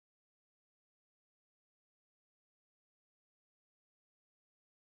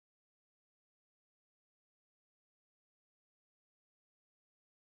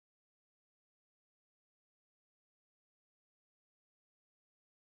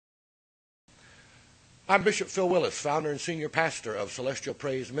I'm Bishop Phil Willis, founder and senior pastor of Celestial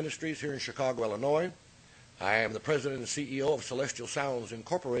Praise Ministries here in Chicago, Illinois. I am the president and CEO of Celestial Sounds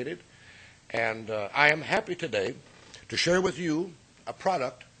Incorporated, and I am happy today to share with you a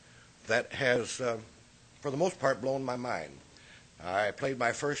product that has, for the most part, blown my mind. I played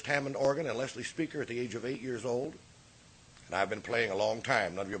my first Hammond organ and Leslie speaker at the age of 8 years old, and I've been playing a long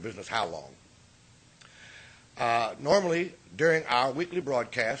time, none of your business how long. Normally, during our weekly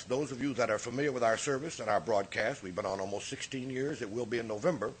broadcast, those of you that are familiar with our service and our broadcast, we've been on almost 16 years, it will be in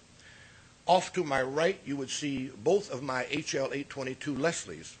November. Off to my right, you would see both of my HL822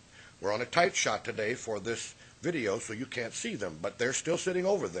 Leslies. We're on a tight shot today for this video, so you can't see them, but they're still sitting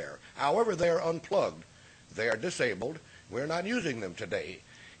over there. However, they are unplugged. They are disabled. We're not using them today.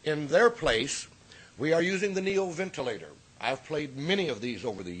 In their place, we are using the Neo Ventilator. I've played many of these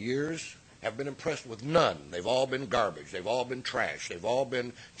over the years. Have been impressed with none. They've all been garbage. They've all been trash. They've all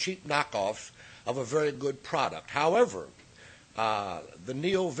been cheap knockoffs of a very good product. However, the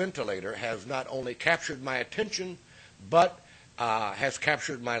Neo Ventilator has not only captured my attention, but has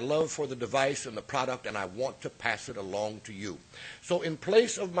captured my love for the device and the product, and I want to pass it along to you. So in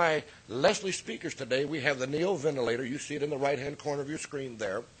place of my Leslie speakers today, we have the Neo Ventilator. You see it in the right-hand corner of your screen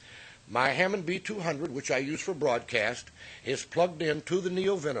there. My Hammond B200, which I use for broadcast, is plugged into the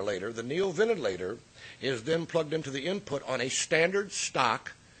Neo Ventilator. The Neo Ventilator is then plugged into the input on a standard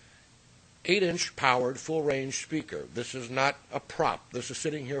stock 8-inch powered full-range speaker. This is not a prop. This is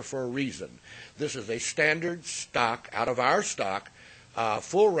sitting here for a reason. This is a standard stock, out of our stock,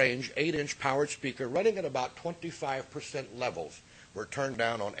 full-range 8-inch powered speaker running at about 25% levels. We're turned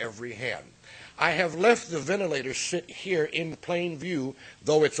down on every hand. I have left the ventilator sit here in plain view,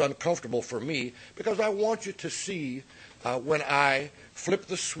 though it's uncomfortable for me, because I want you to see when I flip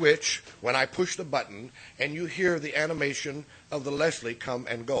the switch, when I push the button, and you hear the animation of the Leslie come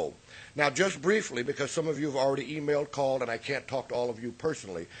and go. Now, just briefly, because some of you have already emailed, called, and I can't talk to all of you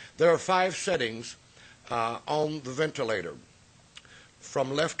personally, there are 5 settings on the ventilator.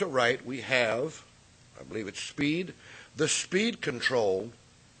 From left to right, we have, I believe it's speed. The speed control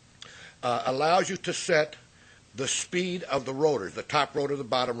allows you to set the speed of the rotors, the top rotor, the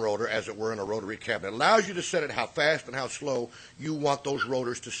bottom rotor, as it were in a rotary cabinet. It allows you to set it how fast and how slow you want those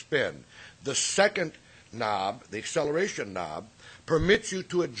rotors to spin. The second knob, the acceleration knob, permits you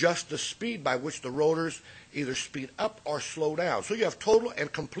to adjust the speed by which the rotors either speed up or slow down. So you have total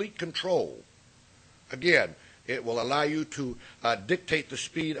and complete control. Again, it will allow you to dictate the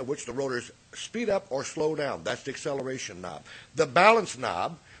speed at which the rotors speed up or slow down. That's the acceleration knob. The balance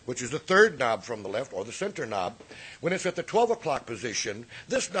knob, which is the third knob from the left, or the center knob, when it's at the 12 o'clock position,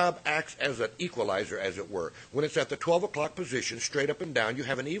 this knob acts as an equalizer, as it were. When it's at the 12 o'clock position, straight up and down, you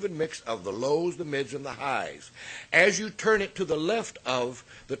have an even mix of the lows, the mids, and the highs. As you turn it to the left of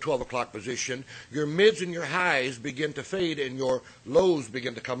the 12 o'clock position, your mids and your highs begin to fade and your lows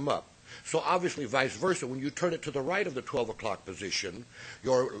begin to come up. So obviously, vice versa, when you turn it to the right of the 12 o'clock position,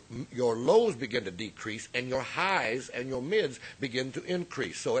 your lows begin to decrease, and your highs and your mids begin to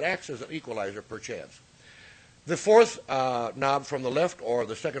increase. So it acts as an equalizer per chance. The fourth knob from the left, or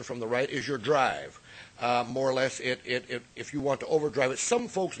the second from the right, is your drive. More or less, if you want to overdrive it, some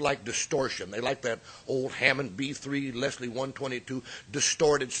folks like distortion. They like that old Hammond B3, Leslie 122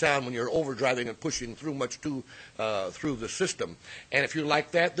 distorted sound when you're overdriving and pushing through through the system. And if you like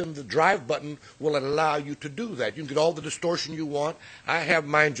that, then the drive button will allow you to do that. You can get all the distortion you want. I have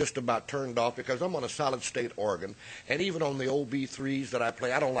mine just about turned off because I'm on a solid state organ. And even on the old B3s that I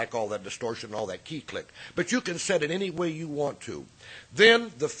play, I don't like all that distortion and all that key click. But you can set it any way you want to.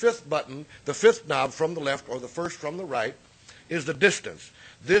 Then the fifth button, the fifth knob from the left, or the first from the right, is the distance.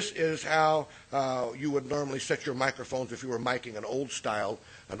 This is how you would normally set your microphones if you were miking an old style,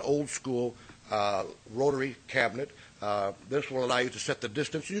 an old school rotary cabinet. This will allow you to set the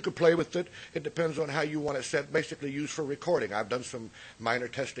distance. You can play with it. It depends on how you want it set, basically used for recording. I've done some minor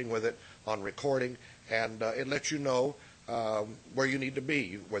testing with it on recording, and it lets you know where you need to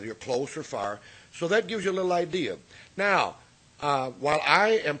be, whether you're close or far. So that gives you a little idea. Now, while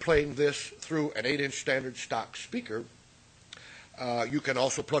I am playing this through an 8-inch standard stock speaker, you can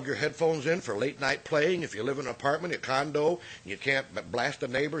also plug your headphones in for late night playing. If you live in an apartment, a condo, and you can't blast the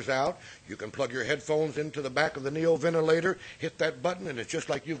neighbors out, you can plug your headphones into the back of the Neo Ventilator, hit that button, and it's just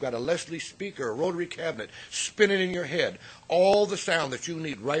like you've got a Leslie speaker, a rotary cabinet, spinning in your head. All the sound that you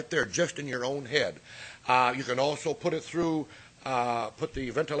need right there, just in your own head. You can also put it through put the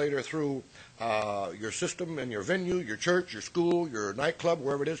ventilator through your system in your venue, your church, your school, your nightclub,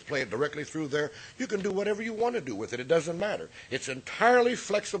 wherever it is, play it directly through there. You can do whatever you want to do with it. It doesn't matter. It's entirely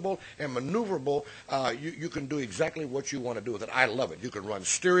flexible and maneuverable. You can do exactly what you want to do with it. I love it. You can run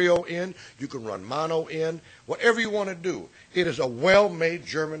stereo in. You can run mono in. Whatever you want to do. It is a well-made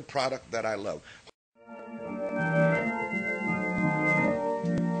German product that I love.